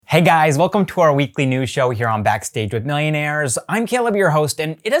Hey guys, welcome to our weekly news show here on Backstage with Millionaires. I'm Caleb, your host,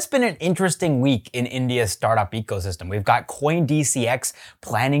 and it has been an interesting week in India's startup ecosystem. We've got CoinDCX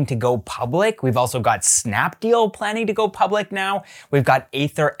planning to go public. We've also got Snapdeal planning to go public now. We've got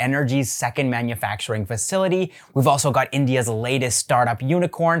Ather Energy's second manufacturing facility. We've also got India's latest startup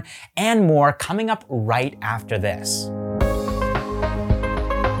unicorn and more coming up right after this.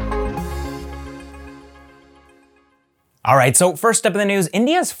 All right, so first up in the news,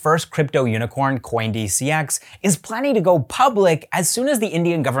 India's first crypto unicorn, CoinDCX, is planning to go public as soon as the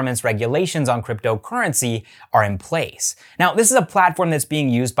Indian government's regulations on cryptocurrency are in place. Now, this is a platform that's being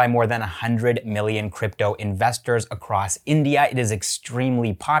used by more than 100 million crypto investors across India. It is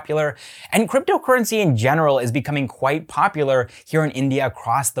extremely popular, and cryptocurrency in general is becoming quite popular here in India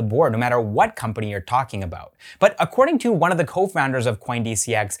across the board, no matter what company you're talking about. But according to one of the co-founders of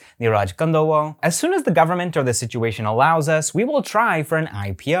CoinDCX, Neeraj Khandelwal, as soon as the government or the situation allows us, we will try for an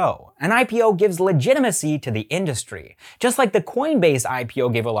IPO. An IPO gives legitimacy to the industry, just like the Coinbase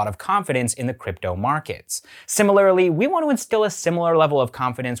IPO gave a lot of confidence in the crypto markets. Similarly, we want to instill a similar level of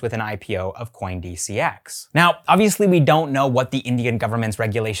confidence with an IPO of CoinDCX. Now, obviously, we don't know what the Indian government's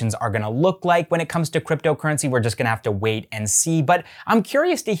regulations are going to look like when it comes to cryptocurrency. We're just going to have to wait and see, but I'm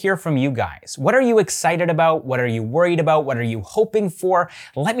curious to hear from you guys. What are you excited about? What are you worried about? What are you hoping for?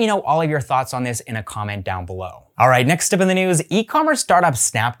 Let me know all of your thoughts on this in a comment down below. All right, next up in the news, e-commerce startup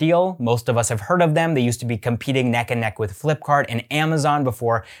Snapdeal. Most of us have heard of them. They used to be competing neck and neck with Flipkart and Amazon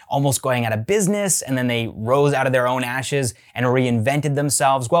before almost going out of business, and then they rose out of their own ashes and reinvented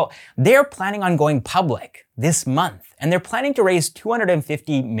themselves. Well, they're planning on going public this month, and they're planning to raise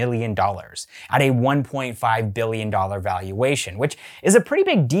 $250 million at a $1.5 billion valuation, which is a pretty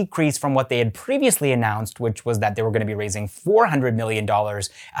big decrease from what they had previously announced, which was that they were going to be raising $400 million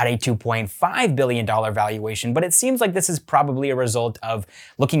at a $2.5 billion valuation. But it seems like this is probably a result of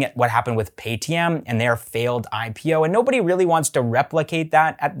looking at what happened with Paytm and their failed IPO, and nobody really wants to replicate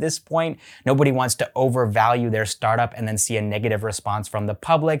that at this point. Nobody wants to overvalue their startup and then see a negative response from the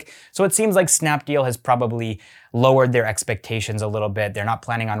public. So it seems like Snapdeal has probably lowered their expectations a little bit. They're not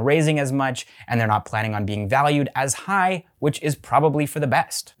planning on raising as much, and they're not planning on being valued as high, which is probably for the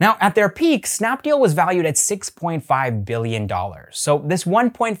best. Now, at their peak, Snapdeal was valued at $6.5 billion. So this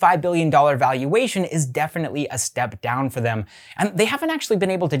 $1.5 billion valuation is definitely a step down for them, and they haven't actually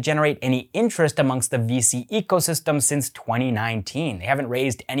been able to generate any interest amongst the VC ecosystem since 2019. They haven't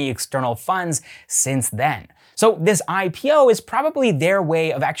raised any external funds since then. So this IPO is probably their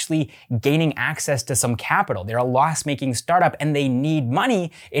way of actually gaining access to some capital. They're a loss-making startup and they need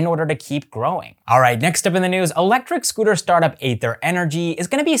money in order to keep growing. All right, next up in the news, electric scooter startup Ather Energy is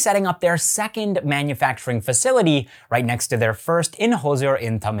going to be setting up their second manufacturing facility right next to their first in Hosur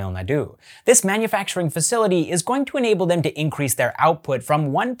in Tamil Nadu. This manufacturing facility is going to enable them to increase their output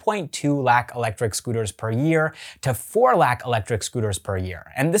from 1.2 lakh electric scooters per year to 4 lakh electric scooters per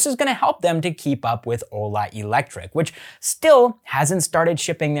year. And this is going to help them to keep up with Ola Electric, which still hasn't started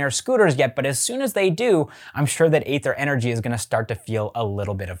shipping their scooters yet, but as soon as they do, I'm sure that Ather Energy is going to start to feel a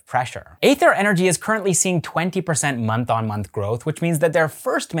little bit of pressure. Ather Energy is currently seeing 20% month-on-month growth, which means that their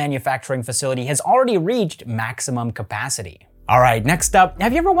first manufacturing facility has already reached maximum capacity. All right, next up,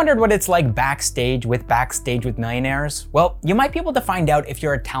 have you ever wondered what it's like Backstage with Millionaires? Well, you might be able to find out if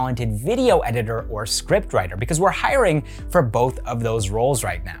you're a talented video editor or scriptwriter, because we're hiring for both of those roles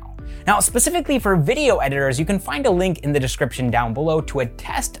right now. Now, specifically for video editors, you can find a link in the description down below to a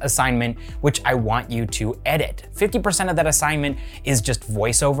test assignment, which I want you to edit. 50% of that assignment is just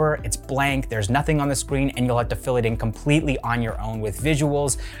voiceover. It's blank, there's nothing on the screen, and you'll have to fill it in completely on your own with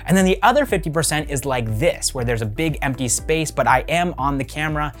visuals. And then the other 50% is like this, where there's a big empty space, but I am on the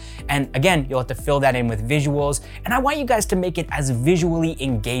camera. And again, you'll have to fill that in with visuals. And I want you guys to make it as visually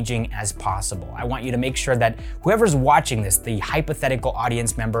engaging as possible. I want you to make sure that whoever's watching this, the hypothetical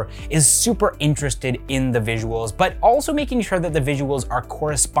audience member, is super interested in the visuals, but also making sure that the visuals are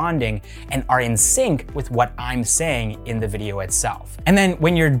corresponding and are in sync with what I'm saying in the video itself. And then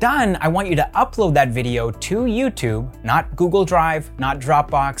when you're done, I want you to upload that video to YouTube, not Google Drive, not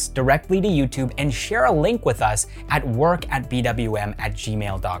Dropbox, directly to YouTube, and share a link with us at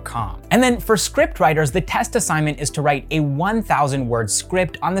work@bwm@gmail.com. And then for script writers, the test assignment is to write a 1,000-word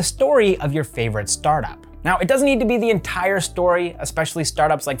script on the story of your favorite startup. Now, it doesn't need to be the entire story, especially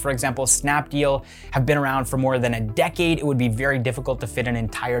startups like, for example, Snapdeal have been around for more than a decade. It would be very difficult to fit an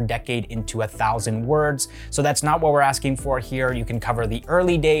entire decade into 1,000 words. So that's not what we're asking for here. You can cover the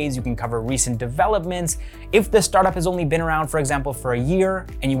early days, you can cover recent developments. If the startup has only been around, for example, for a year,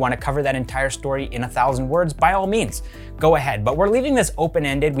 and you want to cover that entire story in 1,000 words, by all means, go ahead. But we're leaving this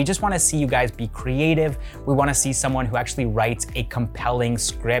open-ended. We just want to see you guys be creative. We want to see someone who actually writes a compelling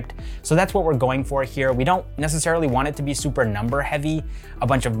script. So that's what we're going for here. We don't necessarily want it to be super number heavy, a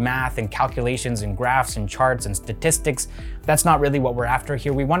bunch of math and calculations and graphs and charts and statistics. That's not really what we're after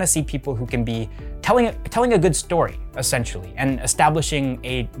here. We want to see people who can be telling a good story, essentially, and establishing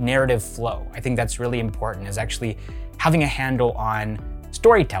a narrative flow. I think that's really important, is actually having a handle on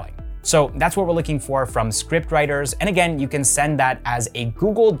storytelling. So that's what we're looking for from script writers. And again, you can send that as a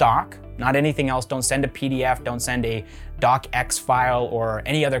Google Doc, not anything else. Don't send a PDF, don't send a docx file or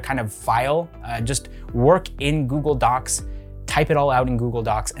any other kind of file. Just work in Google Docs, type it all out in Google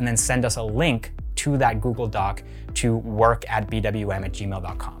Docs, and then send us a link to that Google Doc to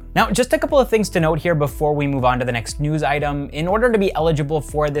work@bwm@gmail.com. Now, just a couple of things to note here before we move on to the next news item. In order to be eligible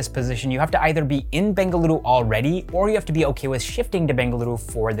for this position, you have to either be in Bengaluru already, or you have to be okay with shifting to Bengaluru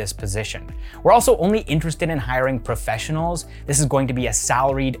for this position. We're also only interested in hiring professionals. This is going to be a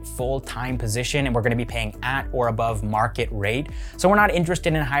salaried full-time position, and we're going to be paying at or above market rate. So we're not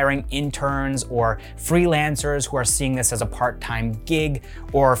interested in hiring interns or freelancers who are seeing this as a part-time gig,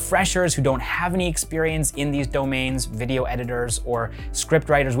 or freshers who don't have any experience in these domains, video editors or script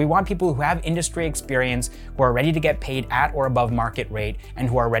writers. We want people who have industry experience, who are ready to get paid at or above market rate, and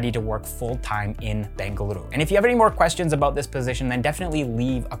who are ready to work full-time in Bengaluru. And if you have any more questions about this position, then definitely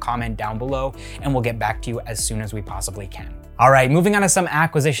leave a comment down below, and we'll get back to you as soon as we possibly can. All right, moving on to some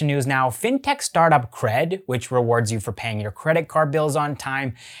acquisition news now. Fintech startup Cred, which rewards you for paying your credit card bills on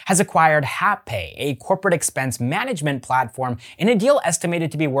time, has acquired HapPay, a corporate expense management platform, in a deal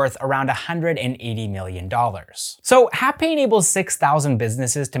estimated to be worth around $180 million. So HapPay enables 6,000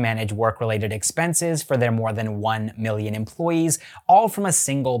 businesses to manage work-related expenses for their more than 1 million employees, all from a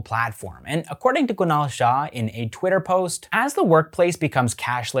single platform. And according to Kunal Shah in a Twitter post, as the workplace becomes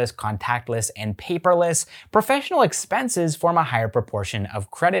cashless, contactless, and paperless, professional expenses form a higher proportion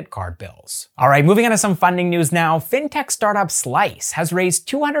of credit card bills. All right, moving on to some funding news now. Fintech startup Slice has raised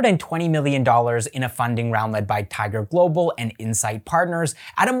 $220 million in a funding round led by Tiger Global and Insight Partners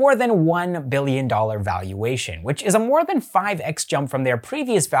at a more than $1 billion valuation, which is a more than 5x jump from their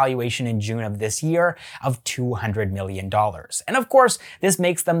previous valuation in June of this year of $200 million. And of course, this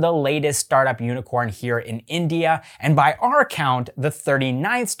makes them the latest startup unicorn here in India, and by our count, the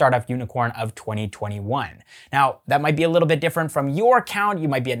 39th startup unicorn of 2021. Now, that might be a little bit different from your count. You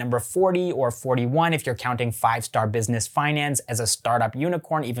might be at number 40 or 41 if you're counting 5-Star Business Finance as a startup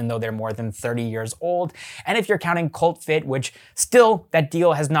unicorn, even though they're more than 30 years old. And if you're counting CultFit, which still, that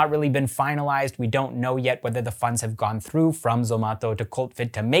deal has not really been finalized. We don't know yet whether the funds have gone through from Zomato to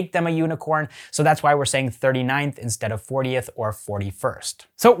CultFit to make them a unicorn. So that's why we're saying 39th instead of 40th or 41st.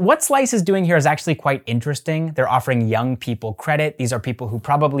 So what Slice is doing here is actually quite interesting. They're offering young people credit. These are people who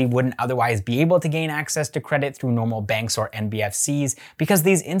probably wouldn't otherwise be able to gain access to credit through normal banks or NBFCs, because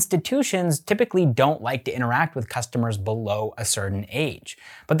these institutions typically don't like to interact with customers below a certain age.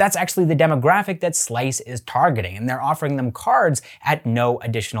 But that's actually the demographic that Slice is targeting, and they're offering them cards at no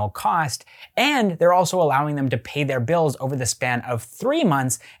additional cost, and they're also allowing them to pay their bills over the span of 3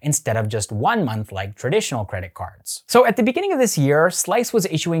 months instead of just 1 month like traditional credit cards. So at the beginning of this year, Slice was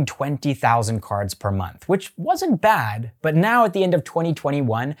issuing 20,000 cards per month, which wasn't bad, but now at the end of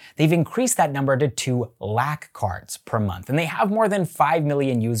 2021, they've increased that number to 2 lakh cards per month, and they have more than 5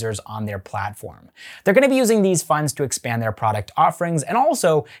 million users on their platform. They're going to be using these funds to expand their product offerings and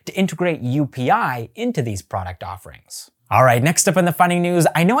also to integrate UPI into these product offerings. All right, next up in the funding news,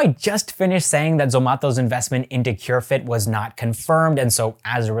 I know I just finished saying that Zomato's investment into CureFit was not confirmed, and so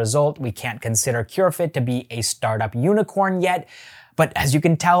as a result, we can't consider CureFit to be a startup unicorn yet. But as you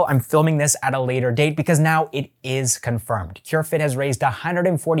can tell, I'm filming this at a later date because now it is confirmed. CureFit has raised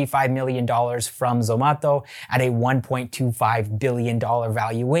 $145 million from Zomato at a $1.25 billion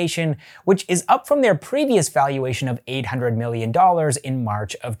valuation, which is up from their previous valuation of $800 million in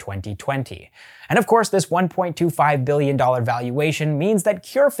March of 2020. And of course, this $1.25 billion valuation means that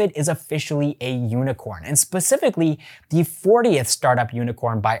CureFit is officially a unicorn, and specifically the 40th startup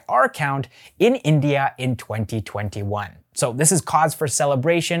unicorn by our count in India in 2021. So this is cause for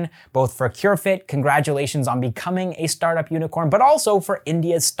celebration, both for CureFit, congratulations on becoming a startup unicorn, but also for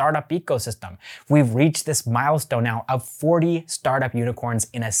India's startup ecosystem. We've reached this milestone now of 40 startup unicorns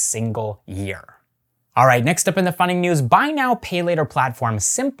in a single year. All right, next up in the funding news, buy now, pay later platform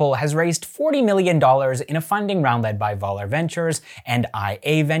Simple has raised $40 million in a funding round led by Valar Ventures and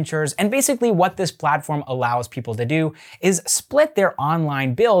IA Ventures. And basically what this platform allows people to do is split their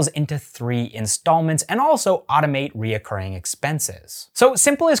online bills into 3 installments and also automate reoccurring expenses. So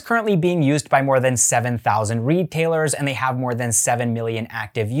Simple is currently being used by more than 7,000 retailers, and they have more than 7 million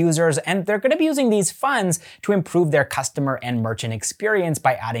active users, and they're going to be using these funds to improve their customer and merchant experience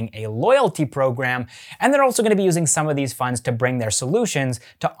by adding a loyalty program. And they're also going to be using some of these funds to bring their solutions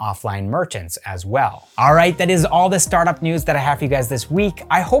to offline merchants as well. All right, that is all the startup news that I have for you guys this week.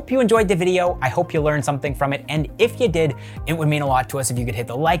 I hope you enjoyed the video. I hope you learned something from it. And if you did, it would mean a lot to us if you could hit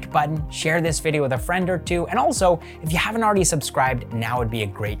the like button, share this video with a friend or two. And also, if you haven't already subscribed, now would be a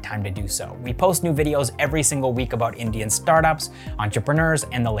great time to do so. We post new videos every single week about Indian startups, entrepreneurs,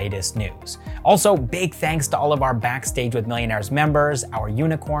 and the latest news. Also, big thanks to all of our Backstage with Millionaires members, our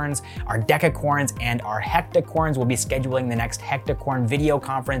unicorns, our decacorns, and our hectacorns. Will be scheduling the next Hectacorn video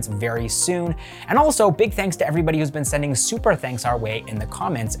conference very soon. And also big thanks to everybody who's been sending super thanks our way in the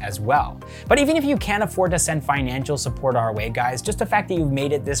comments as well. But even if you can't afford to send financial support our way, guys, just the fact that you've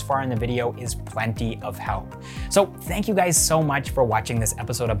made it this far in the video is plenty of help. So thank you guys so much for watching this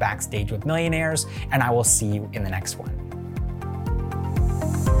episode of Backstage with Millionaires, and I will see you in the next one.